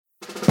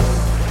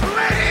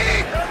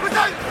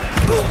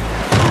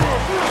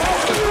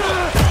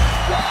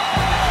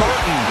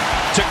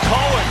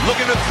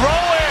looking to throw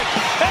it,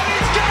 and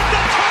he's got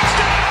the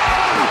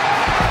touchdown!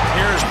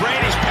 Here's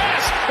Brady's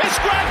pass. It's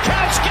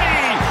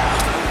Gronkowski!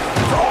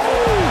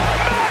 Oh,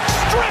 Max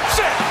strips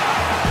it!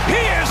 He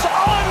is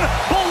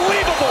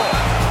unbelievable!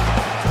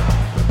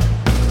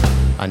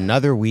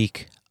 Another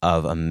week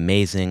of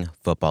amazing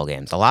football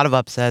games. A lot of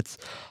upsets,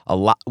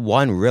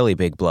 one really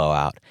big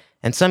blowout,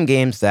 and some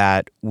games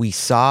that we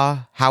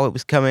saw how it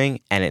was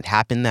coming, and it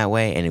happened that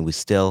way, and it was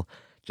still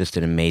just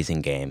an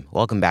amazing game.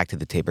 Welcome back to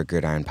the Taper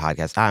Gridiron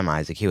Podcast. I'm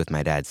Isaac, here with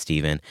my dad,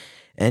 Steven.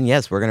 And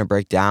yes, we're going to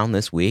break down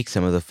this week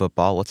some of the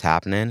football, what's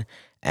happening,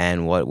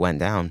 and what went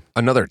down.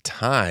 Another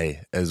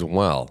tie as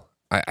well.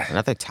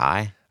 Another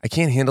tie? I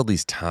can't handle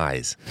these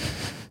ties.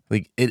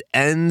 Like, it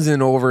ends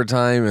in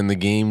overtime, and the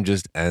game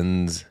just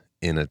ends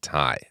in a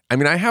tie. I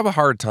mean, I have a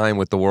hard time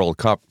with the World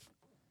Cup.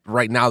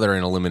 Right now, they're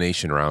in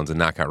elimination rounds and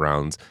knockout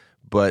rounds.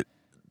 But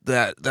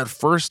that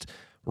first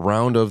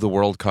round of the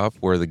World Cup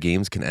where the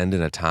games can end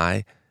in a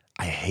tie,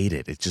 I hate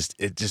it. It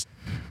just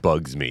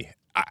bugs me.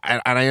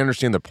 And I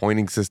understand the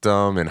pointing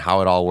system and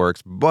how it all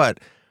works, but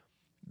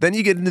then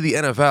you get into the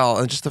NFL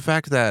and just the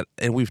fact that,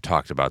 and we've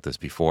talked about this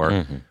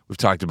before, we've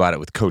talked about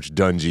it with Coach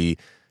Dungy,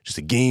 just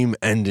a game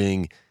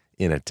ending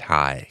in a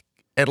tie.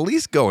 At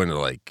least go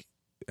into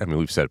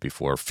we've said it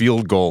before,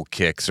 field goal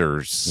kicks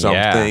or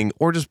something,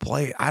 or just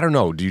play, I don't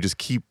know, do you just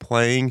keep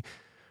playing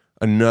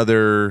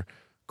another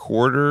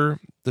quarter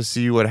to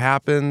see what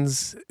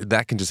happens?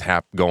 That can just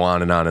go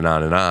on and on and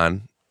on and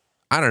on.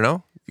 I don't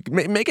know.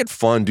 Make it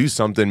fun. Do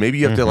something. Maybe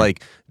you have to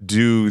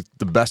do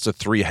the best of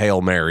 3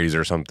 Hail Marys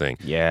or something.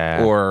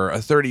 Yeah. Or a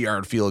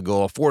 30-yard field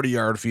goal, a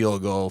 40-yard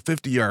field goal,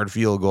 50-yard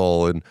field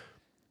goal, and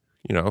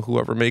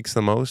whoever makes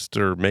the most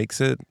or makes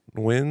it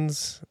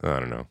wins. I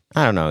don't know.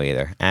 I don't know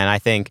either. And I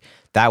think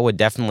that would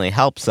definitely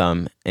help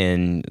some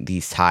in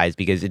these ties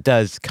because it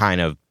does kind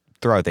of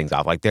throw things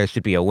off. Like there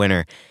should be a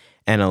winner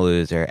and a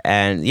loser.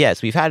 And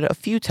yes, we've had a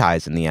few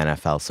ties in the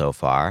NFL so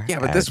far. Yeah,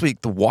 but this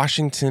week, the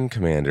Washington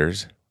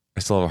Commanders, I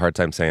still have a hard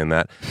time saying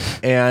that,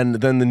 and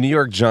then the New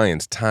York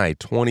Giants tie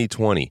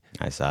 2020.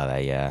 I saw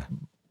that, yeah.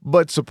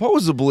 But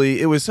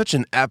supposedly, it was such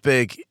an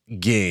epic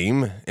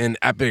game, an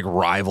epic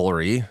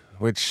rivalry,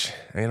 which,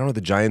 I don't know, the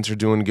Giants are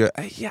doing good.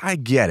 Yeah, I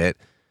get it.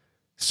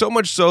 So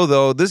much so,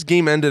 though, this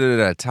game ended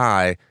at a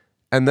tie,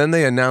 and then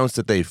they announced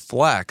that they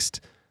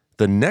flexed.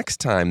 The next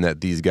time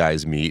that these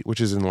guys meet, which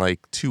is in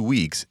 2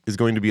 weeks, is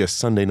going to be a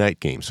Sunday night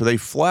game. So they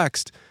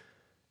flexed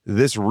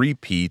this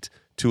repeat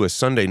to a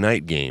Sunday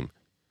night game.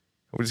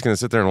 We're just going to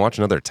sit there and watch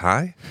another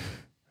tie?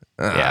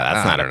 Yeah,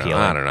 that's not appealing.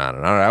 I don't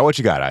know. All right, what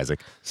you got, Isaac?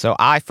 So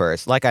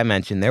like I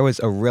mentioned, there was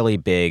a really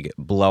big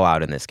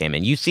blowout in this game.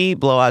 And you see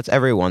blowouts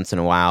every once in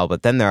a while,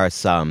 but then there are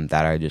some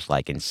that are just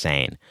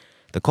insane.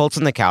 The Colts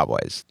and the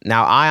Cowboys.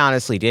 Now, I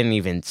honestly didn't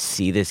even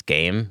see this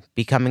game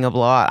becoming a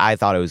blowout. I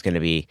thought it was going to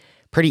be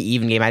pretty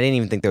even game. I didn't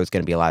even think there was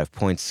going to be a lot of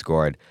points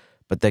scored.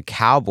 But the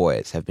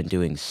Cowboys have been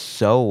doing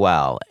so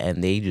well,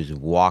 and they just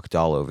walked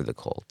all over the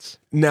Colts.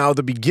 Now,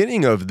 the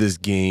beginning of this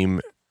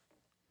game,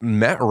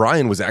 Matt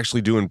Ryan was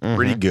actually doing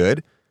pretty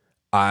good.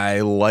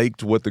 I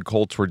liked what the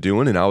Colts were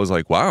doing, and I was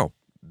like, wow,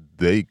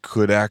 they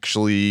could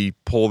actually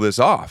pull this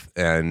off.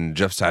 And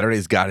Jeff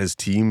Saturday's got his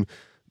team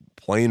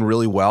playing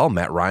really well.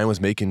 Matt Ryan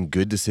was making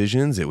good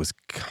decisions. It was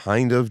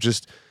kind of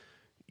just,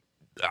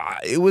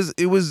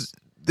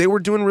 they were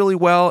doing really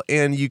well,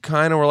 and you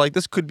kind of were like,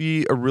 this could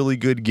be a really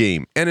good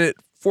game. And it,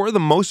 for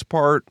the most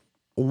part,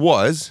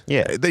 was.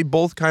 Yeah. They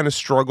both kind of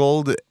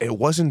struggled. It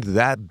wasn't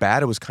that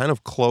bad. It was kind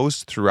of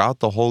close throughout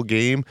the whole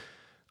game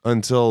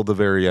until the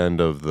very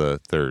end of the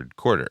third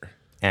quarter.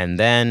 And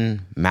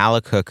then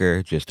Malik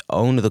Hooker just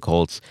owned the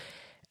Colts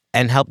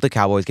and helped the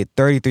Cowboys get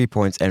 33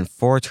 points and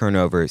 4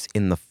 turnovers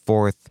in the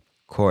fourth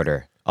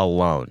quarter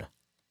alone.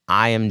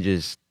 I am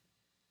just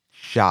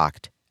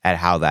shocked at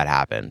how that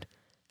happened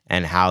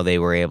and how they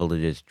were able to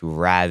just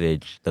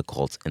ravage the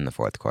Colts in the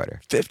fourth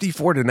quarter.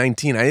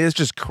 54-19. It's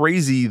just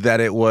crazy that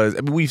it was.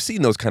 I mean, we've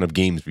seen those kind of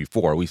games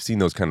before. We've seen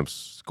those kind of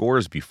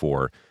scores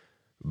before.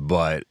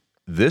 But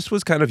this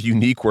was kind of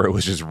unique where it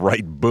was just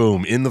right,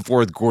 boom, in the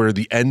fourth quarter,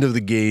 the end of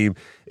the game.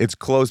 It's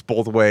close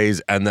both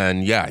ways. And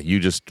then, you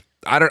just,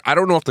 I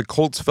don't know if the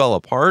Colts fell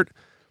apart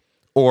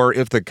or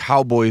if the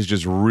Cowboys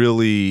just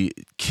really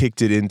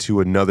kicked it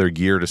into another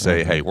gear to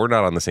say, hey, we're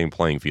not on the same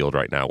playing field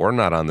right now. We're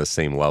not on the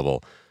same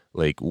level.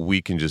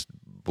 We can just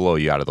blow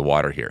you out of the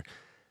water here.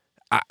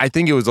 I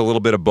think it was a little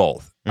bit of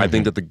both. I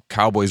think that the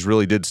Cowboys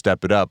really did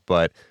step it up,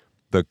 but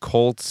the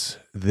Colts,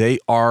 they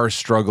are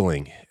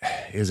struggling.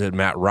 Is it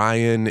Matt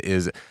Ryan?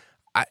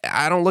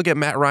 I don't look at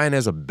Matt Ryan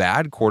as a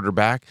bad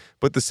quarterback,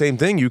 but the same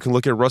thing, you can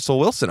look at Russell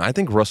Wilson. I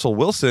think Russell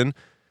Wilson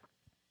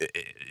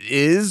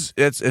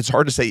it's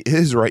hard to say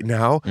is right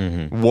now,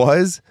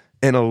 was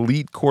an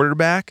elite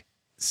quarterback,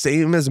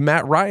 same as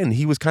Matt Ryan.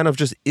 He was kind of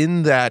just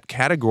in that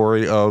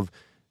category of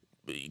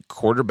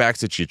quarterbacks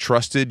that you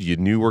trusted, you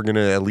knew were going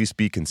to at least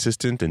be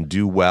consistent and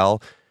do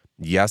well.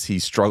 Yes, he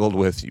struggled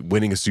with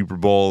winning a Super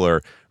Bowl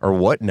or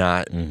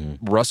whatnot.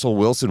 Russell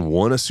Wilson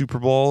won a Super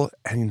Bowl,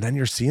 and then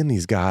you're seeing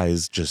these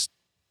guys just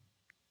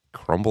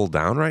crumble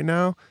down right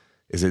now.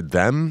 Is it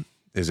them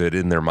Is it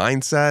in their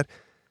mindset?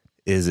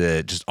 Is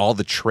it just all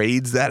the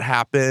trades that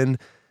happen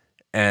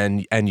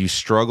and you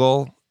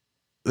struggle?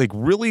 Like,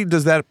 really,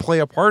 does that play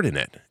a part in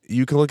it?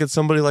 You can look at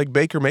somebody like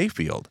Baker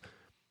Mayfield.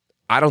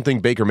 I don't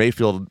think Baker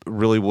Mayfield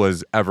really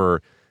was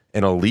ever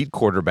an elite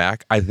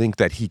quarterback. I think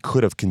that he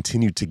could have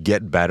continued to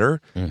get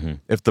better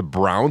if the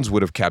Browns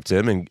would have kept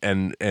him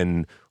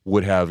and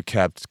would have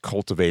kept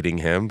cultivating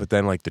him. But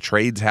then, like, the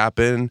trades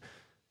happen.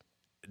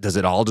 Does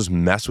it all just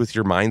mess with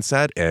your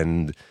mindset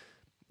and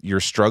you're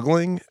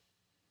struggling?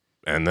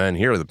 And then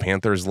here, the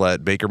Panthers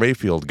let Baker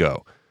Mayfield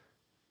go.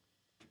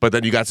 But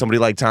then you got somebody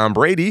like Tom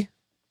Brady,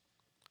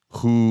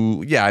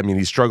 who, yeah, I mean,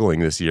 he's struggling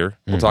this year.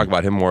 We'll talk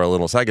about him more in a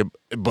little second.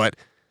 But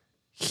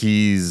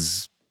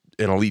he's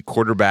an elite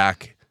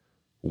quarterback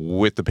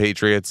with the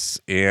Patriots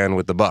and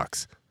with the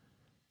Bucs.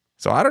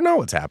 So I don't know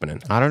what's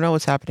happening. I don't know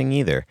what's happening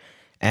either.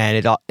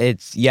 And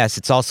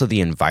it's also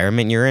the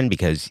environment you're in,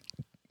 because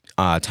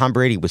Tom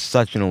Brady was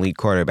such an elite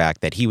quarterback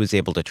that he was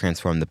able to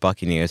transform the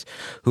Buccaneers,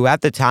 who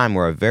at the time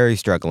were a very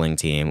struggling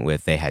team.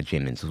 They had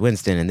Jameis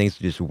Winston and things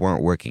just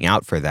weren't working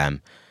out for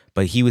them.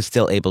 But he was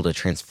still able to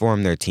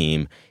transform their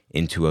team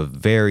into a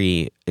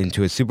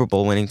Super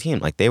Bowl winning team.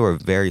 Like, they were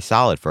very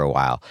solid for a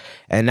while.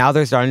 And now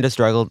they're starting to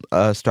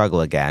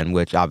struggle again,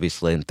 which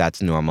obviously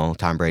that's normal.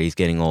 Tom Brady's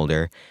getting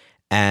older.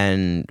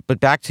 But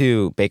back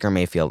to Baker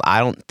Mayfield, I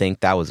don't think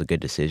that was a good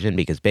decision,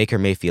 because Baker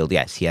Mayfield,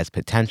 yes, he has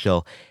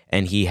potential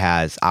and he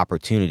has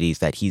opportunities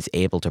that he's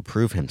able to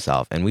prove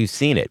himself. And we've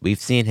seen it. We've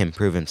seen him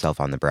prove himself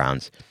on the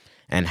Browns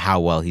and how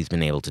well he's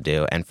been able to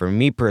do. And for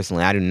me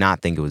personally, I do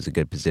not think it was a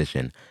good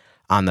decision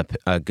on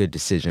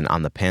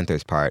the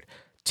Panthers' part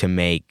to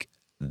make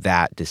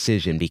that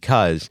decision,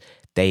 because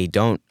they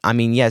don't, I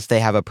mean, yes,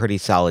 they have a pretty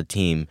solid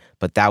team,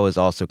 but that was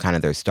also kind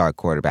of their star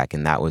quarterback,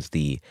 and that was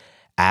the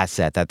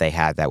asset that they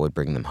had that would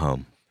bring them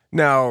home.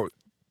 Now,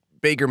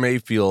 Baker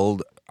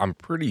Mayfield, I'm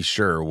pretty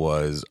sure,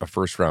 was a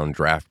first-round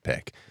draft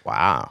pick.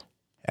 Wow.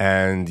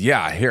 And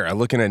yeah, here, I'm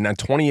looking at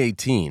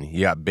 2018,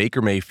 you got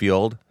Baker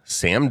Mayfield,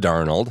 Sam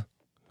Darnold,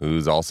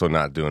 who's also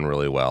not doing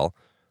really well,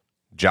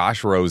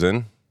 Josh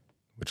Rosen,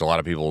 which a lot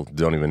of people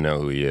don't even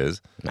know who he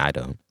is. I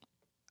don't.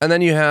 And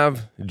then you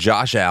have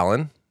Josh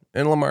Allen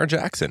and Lamar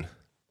Jackson,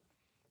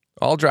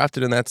 all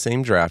drafted in that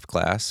same draft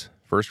class,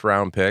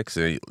 first-round picks.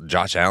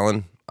 Josh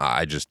Allen,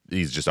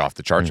 he's just off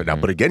the charts right now.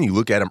 But again, you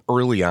look at him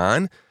early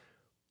on,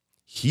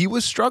 he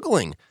was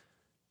struggling.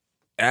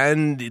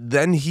 And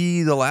then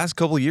the last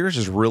couple of years,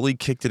 just really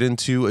kicked it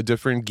into a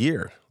different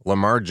gear.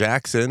 Lamar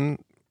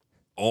Jackson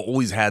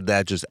always had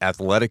that just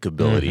athletic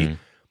ability.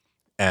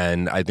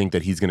 And I think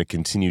that he's going to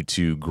continue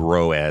to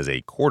grow as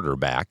a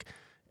quarterback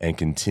and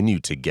continue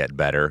to get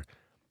better.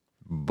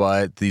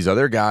 But these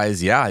other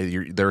guys, yeah,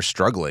 they're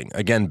struggling.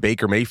 Again,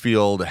 Baker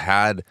Mayfield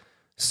had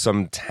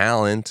some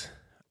talent,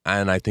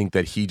 and I think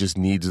that he just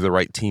needs the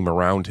right team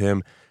around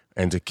him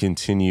and to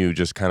continue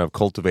just kind of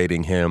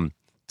cultivating him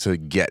to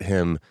get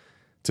him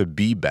to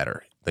be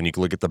better. Then you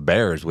can look at the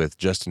Bears with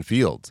Justin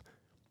Fields.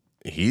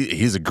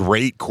 He's a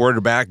great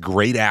quarterback,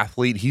 great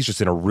athlete. He's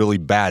just in a really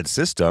bad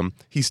system.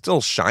 He's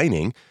still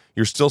shining.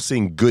 You're still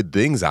seeing good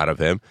things out of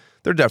him.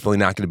 They're definitely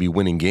not going to be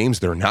winning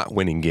games. They're not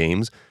winning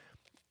games.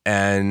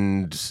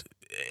 And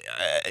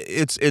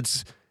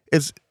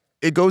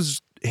it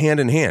goes hand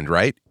in hand,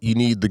 right? You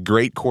need the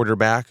great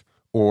quarterback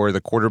or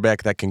the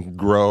quarterback that can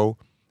grow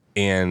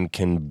and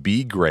can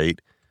be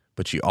great,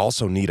 but you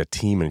also need a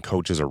team and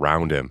coaches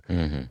around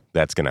him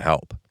that's going to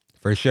help.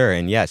 For sure.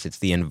 And yes, it's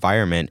the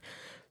environment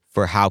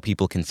for how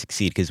people can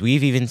succeed, because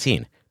we've even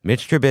seen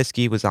Mitch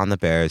Trubisky was on the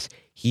Bears.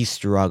 He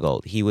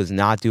struggled. He was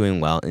not doing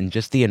well, and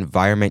just the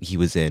environment he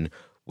was in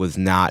was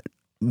not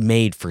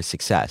made for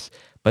success.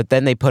 But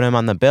then they put him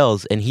on the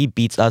Bills, and he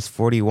beats us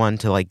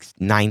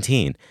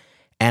 41-19.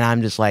 And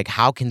I'm just like,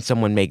 how can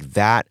someone make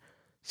that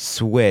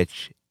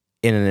switch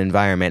in an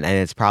environment? And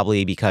it's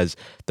probably because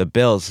the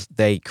Bills,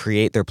 they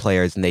create their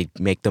players and they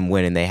make them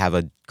win, and they have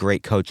a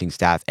great coaching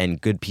staff and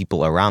good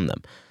people around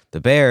them.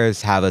 The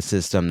Bears have a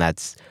system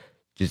that's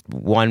just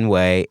one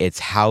way. It's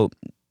how,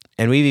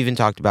 and we've even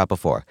talked about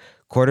before,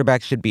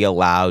 quarterbacks should be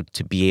allowed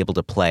to be able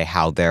to play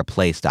how their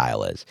play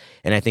style is.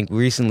 And I think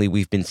recently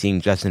we've been seeing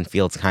Justin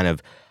Fields kind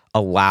of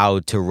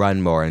allowed to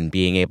run more and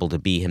being able to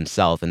be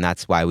himself, and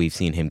that's why we've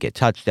seen him get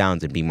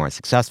touchdowns and be more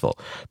successful.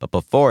 But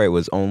before, it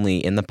was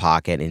only in the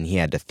pocket and he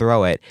had to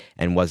throw it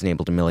and wasn't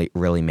able to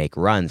really make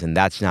runs, and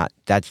that's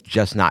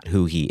just not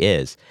who he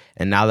is.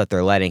 And now that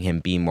they're letting him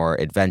be more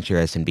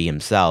adventurous and be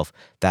himself,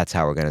 that's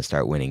how we're going to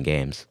start winning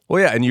games.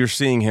 Well, yeah, and you're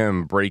seeing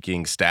him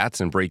breaking stats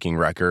and breaking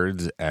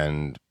records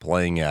and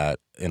playing at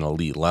an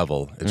elite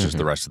level. It's just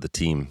the rest of the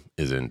team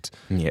isn't.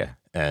 Yeah.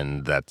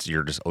 And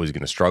you're just always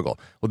going to struggle.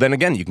 Well, then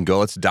again,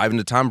 let's dive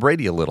into Tom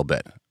Brady a little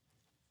bit.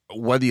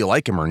 Whether you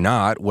like him or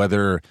not,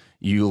 whether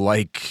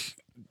you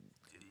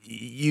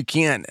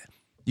can't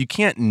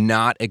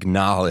not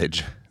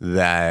acknowledge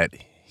that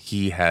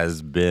he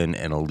has been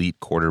an elite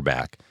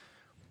quarterback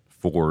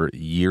for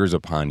years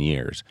upon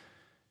years.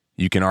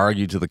 You can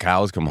argue till the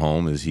cows come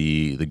home, is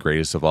he the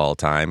greatest of all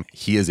time?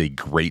 He is a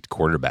great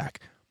quarterback.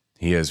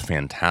 He is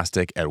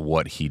fantastic at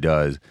what he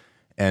does.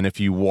 And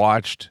if you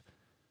watched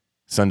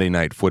Sunday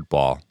Night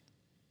Football,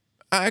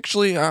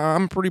 actually,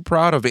 I'm pretty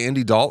proud of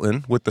Andy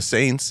Dalton with the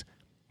Saints.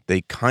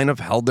 They kind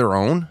of held their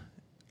own.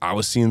 I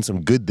was seeing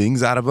some good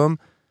things out of them.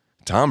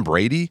 Tom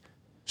Brady,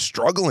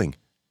 struggling.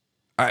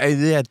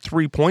 They had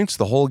 3 points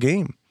the whole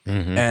game.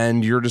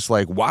 And you're just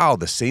like, wow,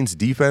 the Saints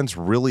defense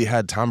really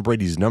had Tom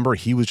Brady's number.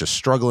 He was just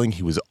struggling.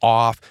 He was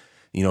off,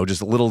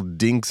 just little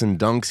dinks and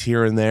dunks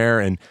here and there.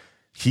 And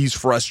he's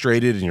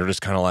frustrated. And you're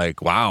just kind of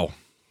like, wow,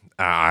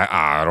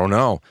 I don't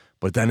know.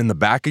 But then in the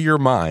back of your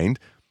mind,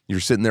 you're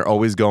sitting there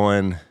always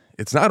going,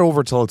 it's not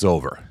over till it's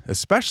over,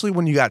 especially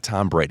when you got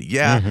Tom Brady.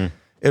 Yeah,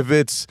 if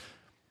it's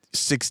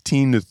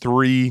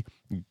 16-3,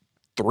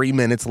 3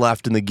 minutes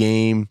left in the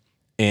game,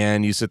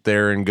 and you sit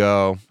there and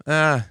go,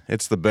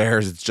 it's the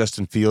Bears, it's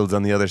Justin Fields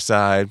on the other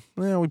side.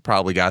 Well, we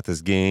probably got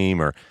this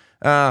game. Or,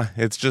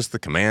 it's just the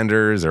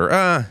Commanders. Or,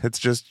 it's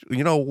just,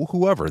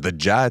 whoever. The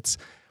Jets.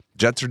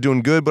 Jets are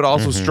doing good, but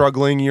also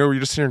struggling. You're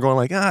just sitting there going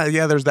like,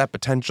 yeah, there's that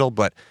potential,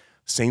 but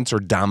Saints are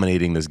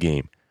dominating this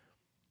game.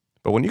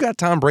 But when you got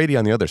Tom Brady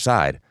on the other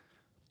side,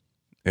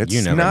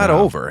 it's not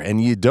over,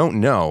 and you don't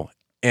know.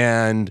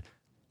 And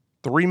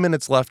 3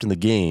 minutes left in the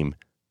game,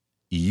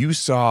 you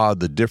saw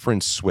the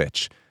different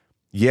switch.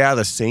 Yeah,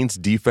 the Saints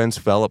defense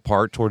fell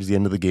apart towards the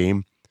end of the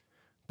game,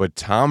 but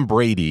Tom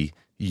Brady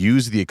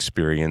used the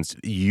experience,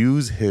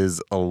 used his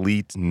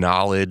elite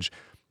knowledge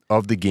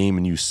of the game,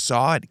 and you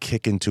saw it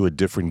kick into a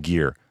different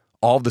gear.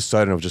 All of a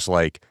sudden, it was just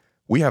like,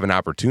 we have an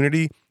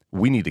opportunity,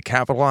 we need to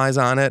capitalize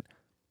on it,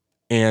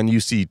 and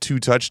you see 2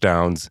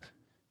 touchdowns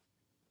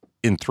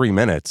in 3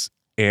 minutes,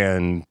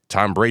 and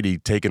Tom Brady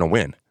taking a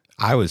win.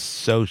 I was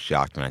so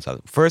shocked when I saw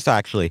it. First,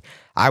 actually,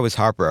 I was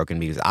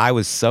heartbroken because I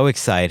was so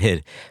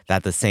excited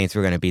that the Saints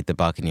were going to beat the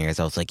Buccaneers.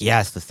 I was like,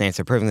 yes, the Saints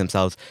are proving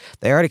themselves.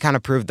 They already kind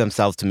of proved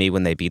themselves to me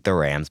when they beat the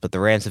Rams, but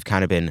the Rams have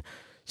kind of been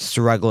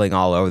struggling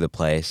all over the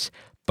place.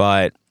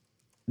 But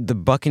the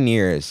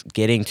Buccaneers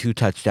getting 2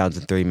 touchdowns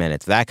in 3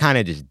 minutes, that kind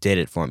of just did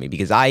it for me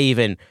because I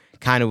even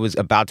kind of was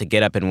about to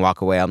get up and walk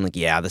away. I'm like,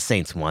 yeah, the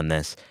Saints won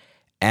this.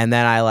 And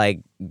then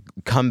I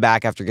come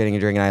back after getting a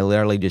drink and I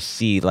literally just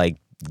see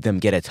them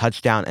get a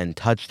touchdown,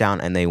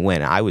 and they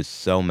win. I was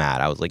so mad.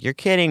 I was like, you're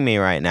kidding me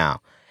right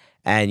now.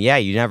 And yeah,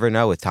 you never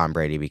know with Tom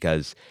Brady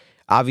because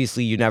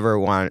obviously you never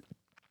want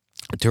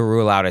to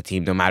rule out a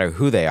team no matter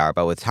who they are.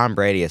 But with Tom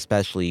Brady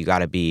especially, you got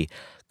to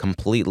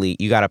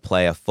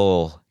play a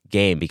full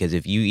game because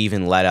if you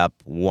even let up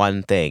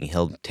one thing,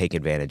 he'll take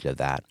advantage of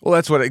that. Well,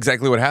 that's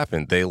exactly what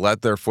happened. They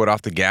let their foot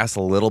off the gas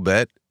a little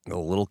bit. A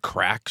little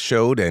crack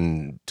showed,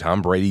 and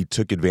Tom Brady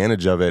took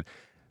advantage of it.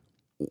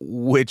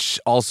 Which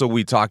also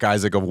we talk,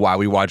 Isaac, of why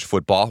we watch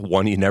football.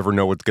 One, you never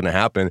know what's going to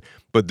happen.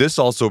 But this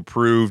also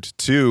proved,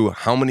 too,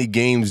 how many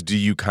games do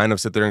you kind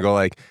of sit there and go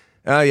like,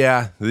 oh,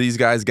 yeah, these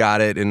guys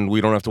got it, and we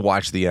don't have to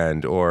watch the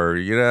end. Or,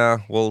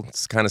 we'll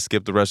kind of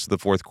skip the rest of the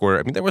fourth quarter.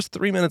 I mean, there was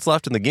 3 minutes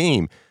left in the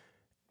game,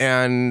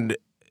 and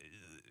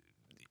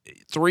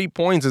 3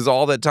 points is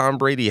all that Tom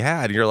Brady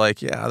had. You're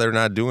like, yeah, they're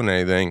not doing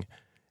anything.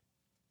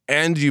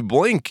 And you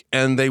blink,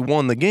 and they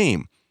won the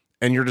game.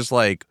 And you're just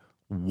like,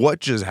 what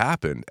just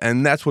happened?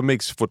 And that's what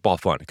makes football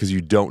fun because you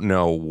don't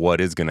know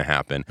what is going to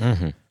happen.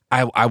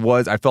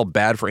 I felt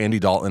bad for Andy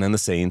Dalton and the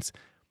Saints.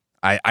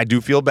 I do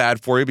feel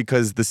bad for you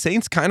because the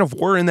Saints kind of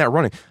were in that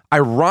running.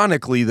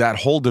 Ironically, that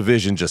whole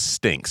division just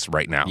stinks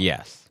right now.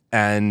 Yes.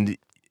 And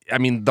I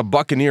mean, the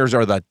Buccaneers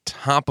are the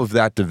top of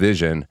that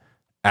division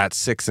at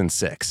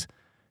 6-6.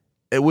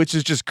 Which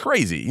is just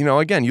crazy.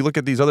 Again, you look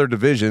at these other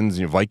divisions,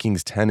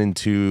 Vikings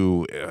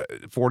 10-2,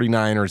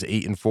 49ers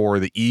 8-4,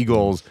 the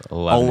Eagles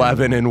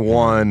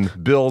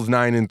 11-1, Bills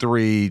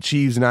 9-3,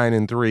 Chiefs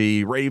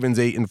 9-3, Ravens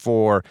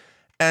 8-4.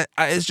 And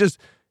it's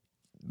just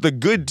the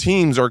good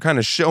teams are kind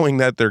of showing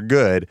that they're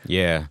good.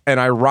 Yeah. And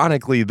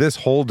ironically, this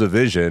whole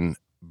division,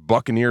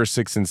 Buccaneers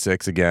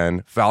 6-6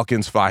 again,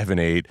 Falcons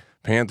 5-8,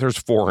 Panthers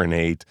 4-8,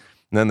 and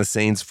then the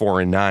Saints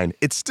 4-9.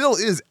 It still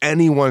is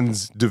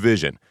anyone's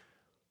division.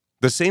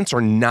 The Saints are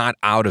not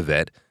out of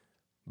it,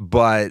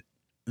 but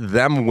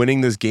them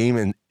winning this game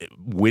and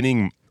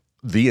winning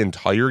the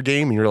entire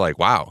game, and you're like,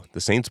 wow,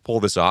 the Saints pull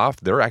this off.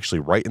 They're actually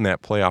right in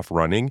that playoff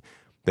running.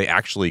 They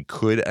actually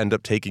could end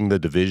up taking the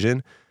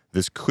division.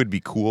 This could be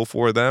cool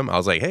for them. I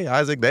was like, hey,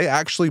 Isaac, they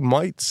actually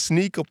might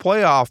sneak a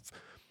playoff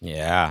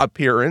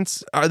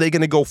appearance. Are they going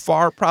to go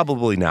far?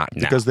 Probably not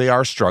because they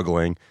are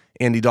struggling.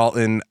 Andy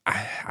Dalton,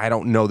 I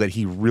don't know that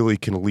he really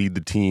can lead the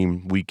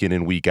team week in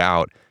and week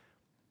out.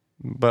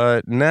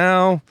 But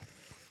now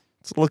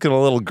it's looking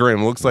a little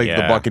grim. Looks like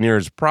the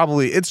Buccaneers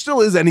it still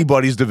is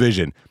anybody's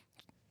division.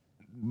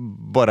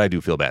 But I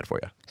do feel bad for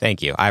you.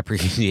 Thank you. I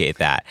appreciate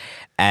that.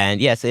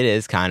 And yes, it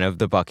is kind of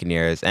the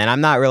Buccaneers. And I'm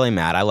not really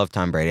mad. I love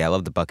Tom Brady. I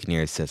love the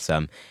Buccaneers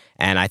system.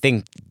 And I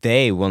think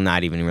they will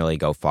not even really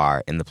go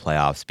far in the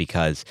playoffs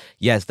because,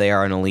 yes, they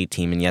are an elite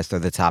team. And yes, they're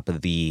the top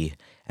of the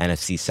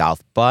NFC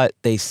South. But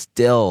they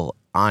still,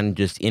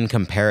 in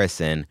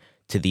comparison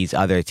to these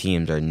other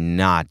teams, are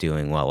not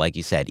doing well. Like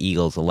you said,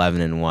 Eagles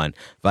 11-1,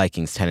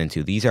 Vikings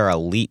 10-2. These are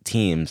elite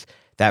teams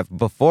that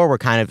before were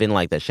kind of in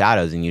like the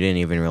shadows and you didn't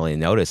even really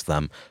notice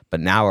them, but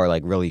now are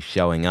like really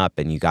showing up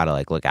and you got to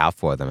like look out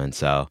for them. And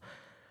so,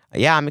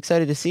 yeah, I'm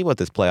excited to see what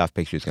this playoff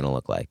picture is going to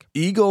look like.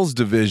 Eagles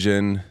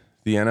division,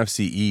 the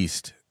NFC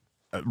East,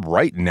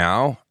 right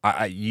now,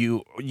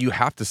 you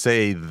have to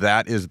say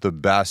that is the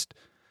best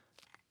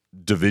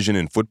division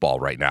in football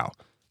right now,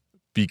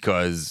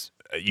 because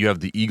you have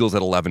the Eagles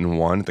at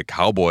 11-1, the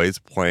Cowboys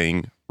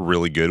playing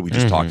really good. We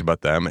just talked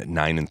about them at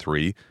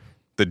 9-3.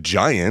 The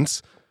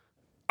Giants,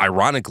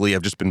 ironically,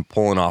 have just been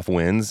pulling off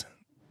wins,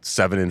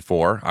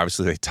 7-4.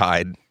 Obviously, they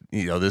tied,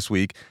 this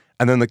week,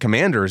 and then the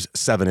Commanders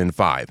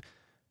 7-5.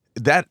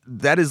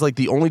 That is like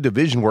the only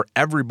division where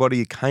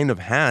everybody kind of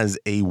has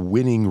a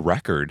winning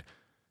record.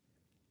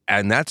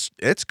 And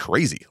it's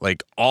crazy.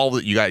 Like all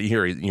that you got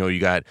here, you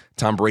got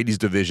Tom Brady's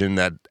division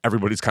that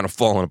everybody's kind of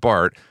falling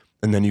apart.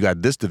 And then you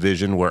got this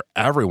division where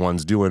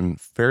everyone's doing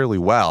fairly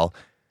well.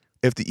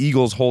 If the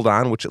Eagles hold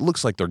on, which it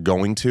looks like they're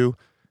going to,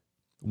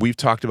 we've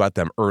talked about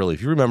them early.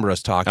 If you remember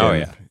us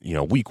talking,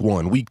 week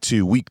 1, week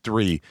 2, week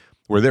 3,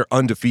 where they're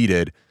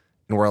undefeated.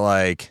 And we're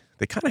like,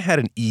 they kind of had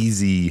an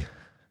easy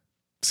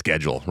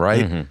schedule,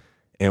 right? Mm-hmm.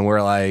 And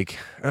we're like,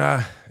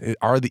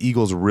 are the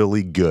Eagles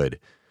really good?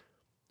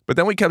 But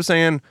then we kept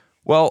saying,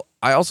 well,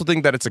 I also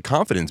think that it's a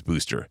confidence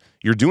booster.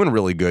 You're doing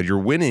really good. You're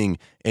winning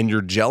and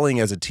you're gelling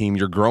as a team.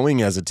 You're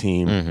growing as a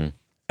team. Mm-hmm.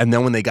 And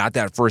then when they got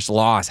that first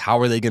loss, how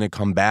are they going to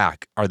come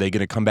back? Are they going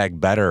to come back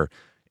better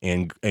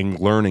and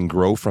learn and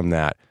grow from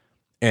that?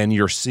 And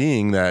you're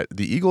seeing that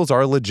the Eagles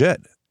are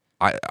legit.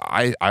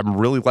 I'm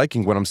really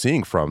liking what I'm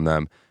seeing from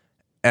them.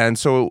 And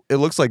so it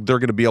looks like they're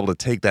going to be able to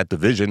take that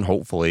division,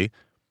 hopefully.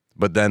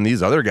 But then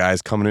these other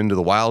guys coming into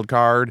the wild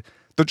card,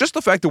 just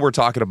the fact that we're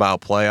talking about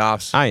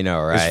playoffs, I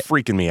know, right? Is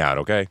freaking me out.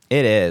 Okay,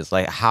 it is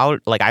like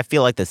I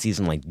feel like the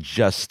season like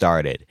just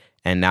started,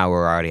 and now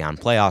we're already on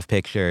playoff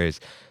pictures,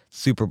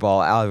 Super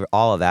Bowl,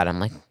 all of that. I'm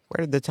like,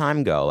 where did the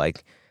time go?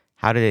 Like,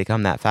 how did it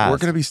come that fast? We're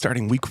gonna be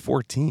starting week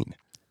 14.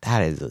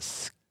 That is a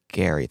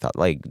scary thought.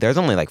 Like, there's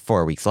only like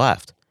 4 weeks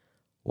left.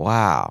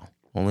 Wow,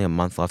 only a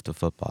month left of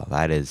football.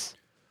 That is.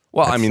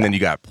 Well, I mean, sad. Then you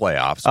got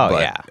playoffs. Oh,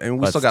 but, yeah, and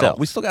we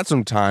still got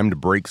some time to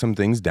break some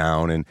things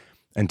down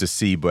and to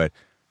see, but.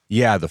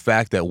 Yeah, the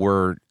fact that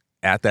we're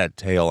at that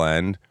tail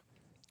end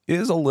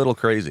is a little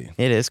crazy.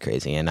 It is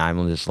crazy, and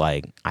I'm just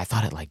like, I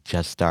thought it like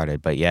just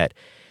started, but yet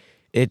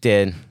it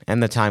did,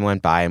 and the time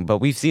went by. But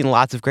we've seen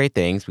lots of great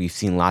things. We've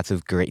seen lots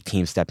of great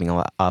teams stepping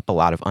up, a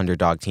lot of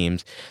underdog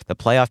teams. The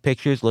playoff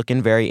picture is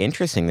looking very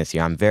interesting this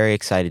year. I'm very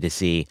excited to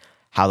see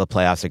how the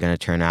playoffs are going to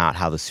turn out,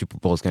 how the Super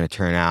Bowl is going to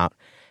turn out.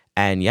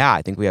 And yeah,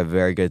 I think we have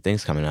very good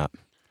things coming up.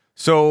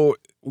 So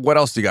what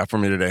else do you got for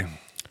me today?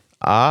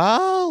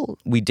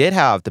 We did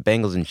have the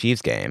Bengals and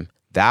Chiefs game.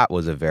 That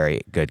was a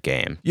very good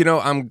game.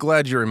 I'm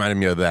glad you reminded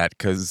me of that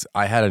because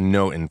I had a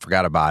note and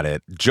forgot about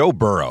it. Joe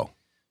Burrow,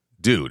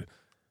 dude.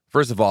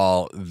 First of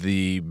all,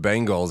 the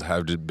Bengals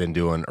have been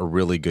doing a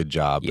really good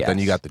job. Yes. But then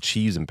you got the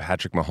Chiefs and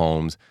Patrick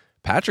Mahomes.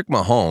 Patrick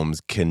Mahomes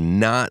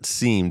cannot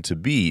seem to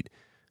beat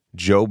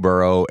Joe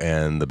Burrow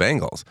and the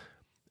Bengals.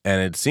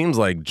 And it seems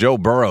like Joe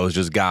Burrow has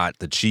just got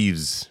the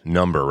Chiefs'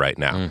 number right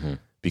now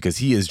because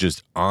he is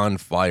just on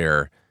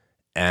fire.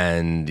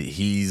 And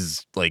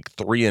he's like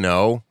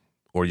 3-0,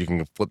 or you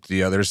can flip to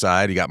the other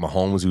side. You got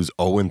Mahomes, who's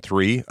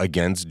 0-3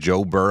 against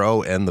Joe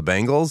Burrow and the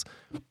Bengals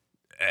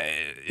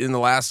in the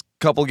last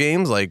couple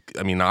games.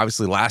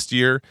 Obviously last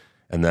year,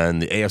 and then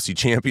the AFC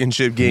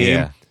Championship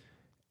game.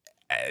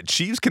 Yeah.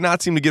 Chiefs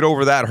cannot seem to get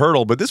over that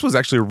hurdle, but this was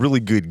actually a really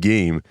good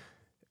game.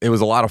 It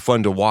was a lot of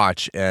fun to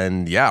watch,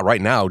 and yeah,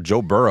 right now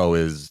Joe Burrow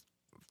is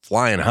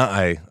flying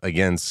high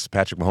against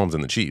Patrick Mahomes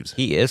and the Chiefs.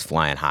 He is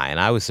flying high, and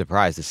I was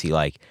surprised to see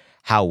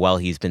how well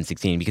he's been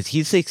succeeding, because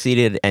he's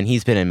succeeded and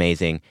he's been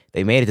amazing.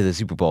 They made it to the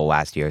Super Bowl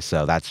last year,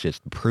 so that's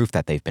just proof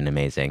that they've been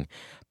amazing.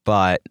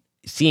 But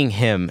seeing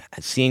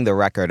the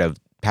record of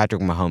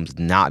Patrick Mahomes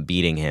not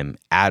beating him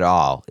at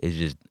all is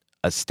just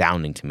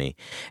astounding to me.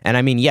 And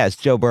I mean, yes,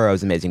 Joe Burrow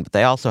is amazing, but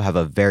they also have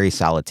a very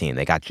solid team.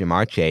 They got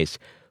Jamar Chase,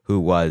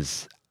 who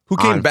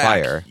came on back.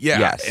 Fire. Yeah,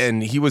 yes,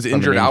 and he was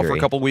injured out for a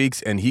couple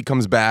weeks, and he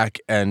comes back,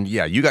 and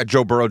yeah, you got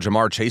Joe Burrow,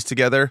 Jamar Chase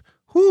together.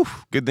 Whew,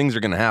 good things are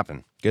going to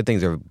happen. Good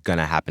things are going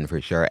to happen for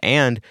sure.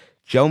 And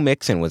Joe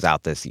Mixon was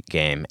out this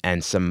game,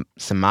 and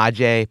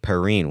Samaje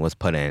Perine was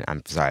put in.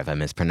 I'm sorry if I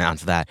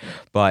mispronounced that,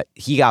 but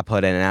he got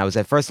put in, and I was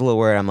at first a little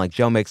worried. I'm like,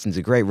 Joe Mixon's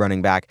a great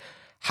running back.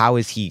 How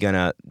is he going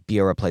to be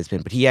a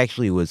replacement? But he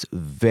actually was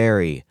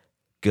very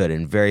good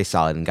and very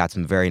solid and got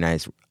some very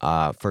nice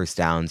first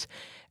downs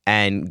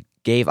and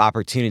gave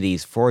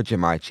opportunities for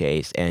Jamar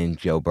Chase and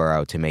Joe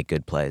Burrow to make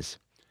good plays.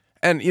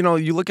 And,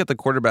 you look at the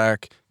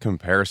quarterback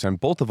comparison,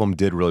 both of them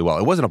did really well.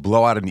 It wasn't a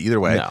blowout in either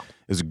way. No.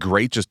 It was a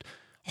great, just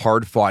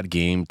hard-fought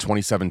game,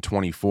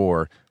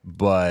 27-24.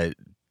 But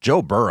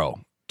Joe Burrow,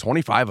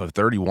 25 of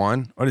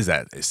 31. What is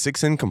that?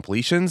 6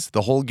 incompletions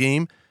the whole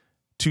game,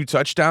 2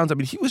 touchdowns. I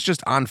mean, he was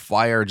just on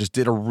fire, just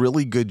did a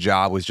really good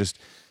job.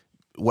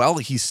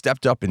 He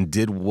stepped up and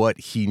did what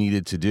he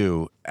needed to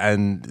do.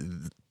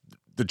 And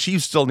the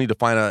Chiefs still need to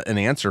find an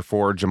answer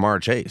for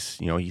Jamar Chase.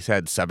 You know, he's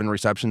had 7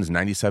 receptions,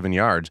 97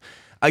 yards.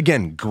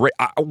 Again, great.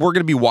 We're going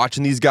to be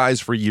watching these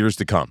guys for years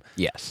to come.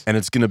 Yes. And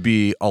it's going to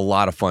be a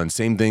lot of fun.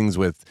 Same things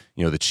with,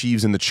 you know, the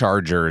Chiefs and the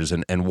Chargers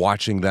and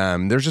watching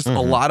them. There's just a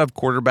lot of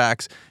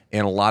quarterbacks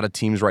and a lot of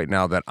teams right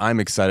now that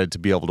I'm excited to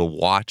be able to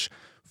watch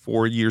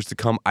for years to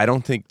come. I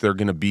don't think they're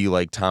going to be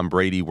like Tom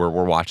Brady where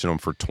we're watching them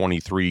for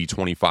 23,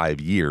 25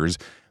 years,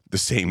 the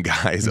same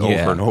guys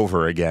over and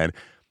over again.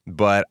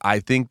 But I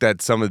think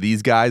that some of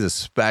these guys,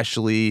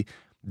 especially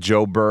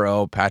Joe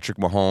Burrow, Patrick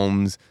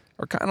Mahomes,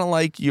 are kind of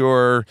like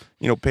your,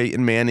 you know,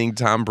 Peyton Manning,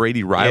 Tom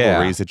Brady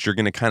rivalries that you're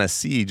going to kind of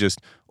see just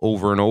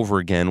over and over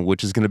again,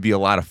 which is going to be a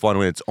lot of fun.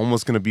 When it's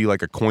almost going to be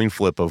like a coin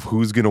flip of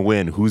who's going to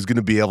win, who's going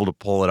to be able to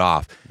pull it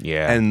off.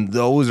 Yeah. And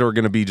those are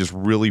going to be just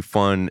really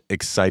fun,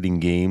 exciting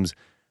games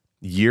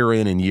year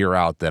in and year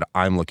out that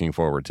I'm looking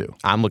forward to.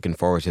 I'm looking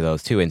forward to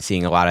those too, and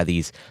seeing a lot of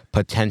these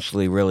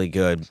potentially really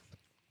good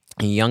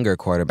younger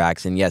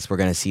quarterbacks. And yes, we're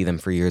going to see them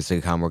for years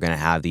to come. We're going to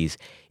have these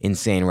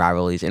insane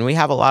rivalries, and we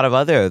have a lot of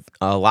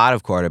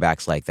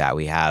quarterbacks like that.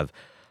 We have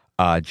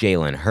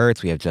Jalen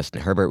Hurts, we have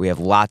Justin Herbert, we have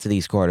lots of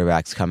these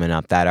quarterbacks coming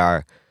up that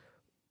are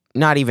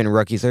not even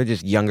rookies, they're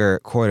just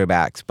younger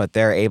quarterbacks, but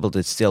they're able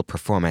to still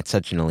perform at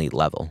such an elite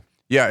level.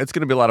 Yeah, it's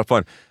going to be a lot of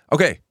fun.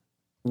 Okay,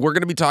 we're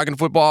going to be talking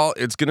football.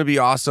 It's going to be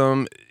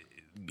awesome.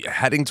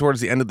 Heading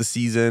towards the end of the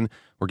season,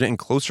 we're getting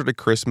closer to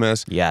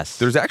Christmas. Yes.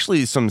 There's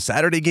actually some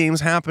Saturday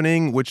games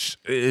happening, which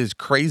is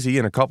crazy.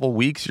 In a couple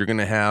weeks, you're going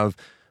to have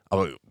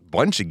a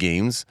bunch of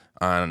games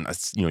on,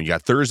 you know, you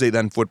got Thursday,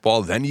 then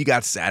football, then you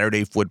got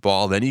Saturday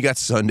football, then you got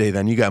Sunday,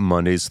 then you got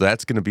Monday. So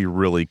that's going to be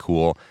really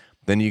cool.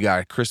 Then you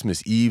got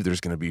Christmas Eve. There's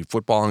going to be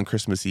football on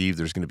Christmas Eve.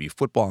 There's going to be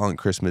football on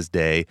Christmas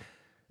Day.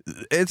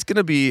 It's going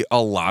to be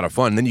a lot of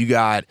fun. Then you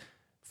got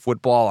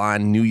football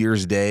on New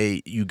Year's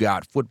Day. You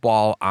got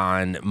football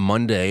on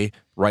Monday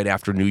right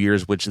after New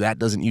Year's, which that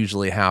doesn't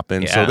usually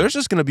happen. Yeah. So there's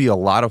just going to be a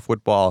lot of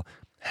football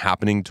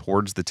happening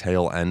towards the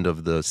tail end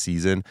of the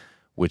season,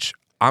 which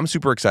I'm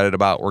super excited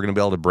about. We're going to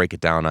be able to break it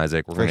down,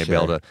 Isaac. We're going to be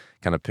able to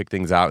kind of pick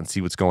things out and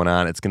see what's going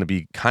on. It's going to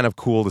be kind of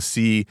cool to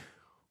see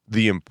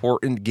the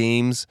important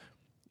games.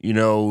 You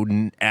know,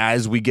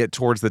 as we get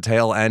towards the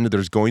tail end,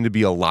 there's going to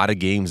be a lot of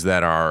games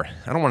that are,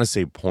 I don't want to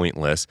say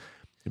pointless,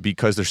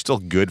 because they're still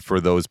good for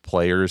those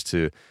players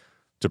to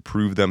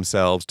prove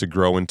themselves, to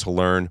grow and to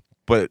learn.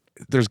 But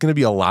there's going to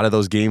be a lot of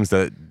those games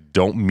that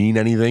don't mean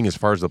anything as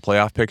far as the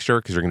playoff picture,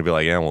 because you're going to be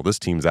like, yeah, well, this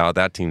team's out,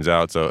 that team's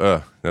out,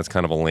 so that's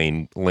kind of a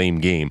lame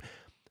game.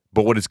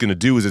 But what it's going to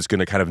do is it's going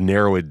to kind of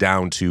narrow it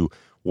down to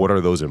what are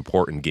those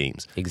important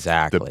games.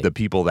 Exactly. The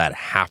people that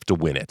have to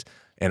win it.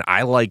 And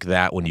I like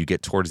that when you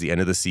get towards the end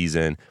of the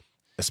season,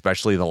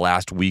 especially the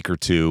last week or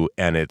two,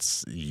 and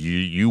it's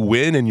you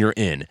win and you're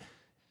in.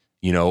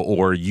 You know,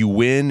 or you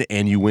win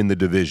and you win the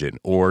division,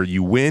 or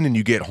you win and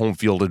you get home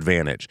field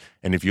advantage.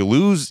 And if you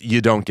lose,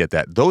 you don't get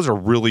that. Those are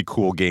really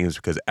cool games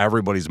because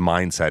everybody's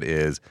mindset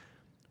is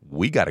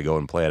we got to go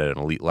and play at an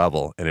elite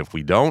level. And if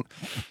we don't,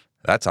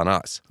 that's on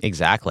us.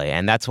 Exactly.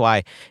 And that's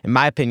why, in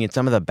my opinion,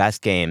 some of the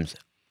best games,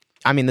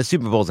 I mean, the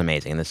Super Bowl is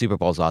amazing and the Super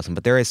Bowl is awesome,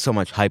 but there is so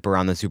much hype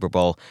around the Super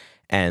Bowl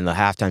and the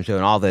halftime show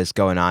and all this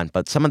going on.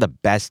 But some of the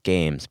best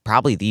games,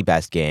 probably the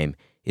best game,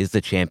 is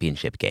the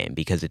championship game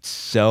because it's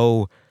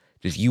so...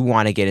 just you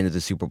want to get into the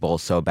Super Bowl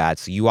so bad.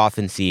 So you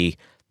often see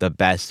the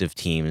best of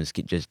teams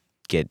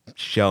get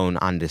shown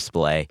on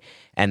display.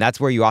 And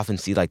that's where you often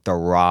see like the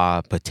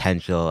raw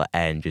potential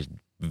and just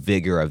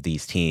vigor of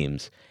these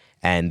teams.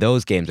 And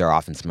those games are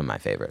often some of my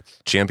favorites.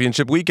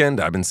 Championship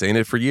weekend, I've been saying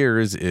it for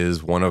years,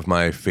 is one of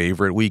my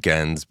favorite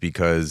weekends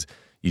because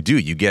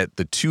you get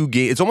the 2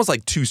 games. It's almost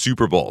like 2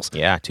 Super Bowls.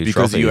 Yeah, 2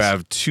 because trophies. You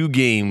have 2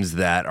 games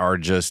that are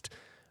just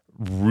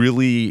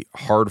really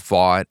hard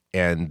fought,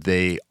 and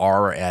they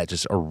are at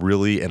just a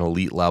really an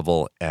elite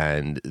level,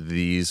 and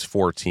these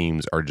 4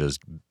 teams are just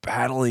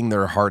battling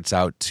their hearts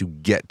out to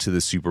get to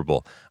the Super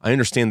Bowl. I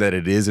understand that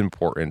it is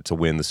important to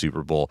win the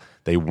Super Bowl.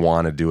 They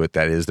want to do it.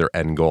 That is their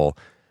end goal.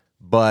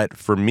 But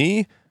for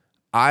me,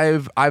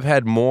 I've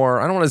had more,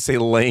 I don't want to say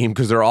lame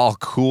because they're all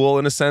cool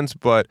in a sense,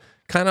 but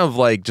kind of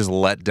like just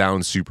let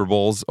down Super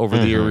Bowls over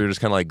the year. We were just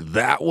kind of like,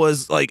 that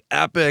was like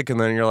epic. And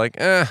then you're like,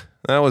 that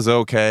was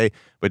okay.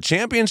 But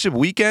championship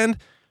weekend,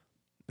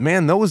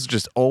 man, those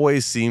just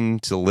always seem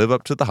to live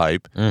up to the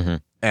hype.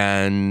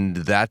 And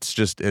that's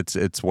just,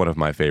 it's one of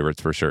my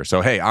favorites for sure.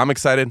 So, hey, I'm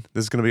excited.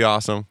 This is going to be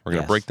awesome. We're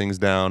going to break things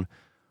down.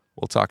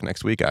 We'll talk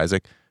next week,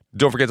 Isaac.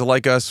 Don't forget to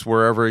like us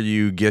wherever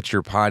you get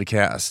your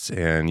podcasts,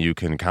 and you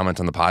can comment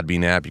on the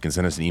Podbean app. You can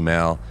send us an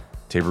email,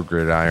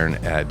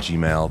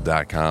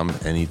 taborgridiron@gmail.com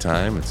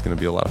anytime. It's going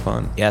to be a lot of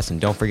fun. Yes, and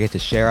don't forget to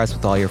share us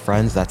with all your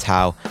friends. That's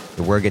how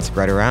the word gets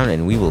spread around,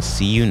 and we will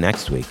see you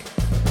next week.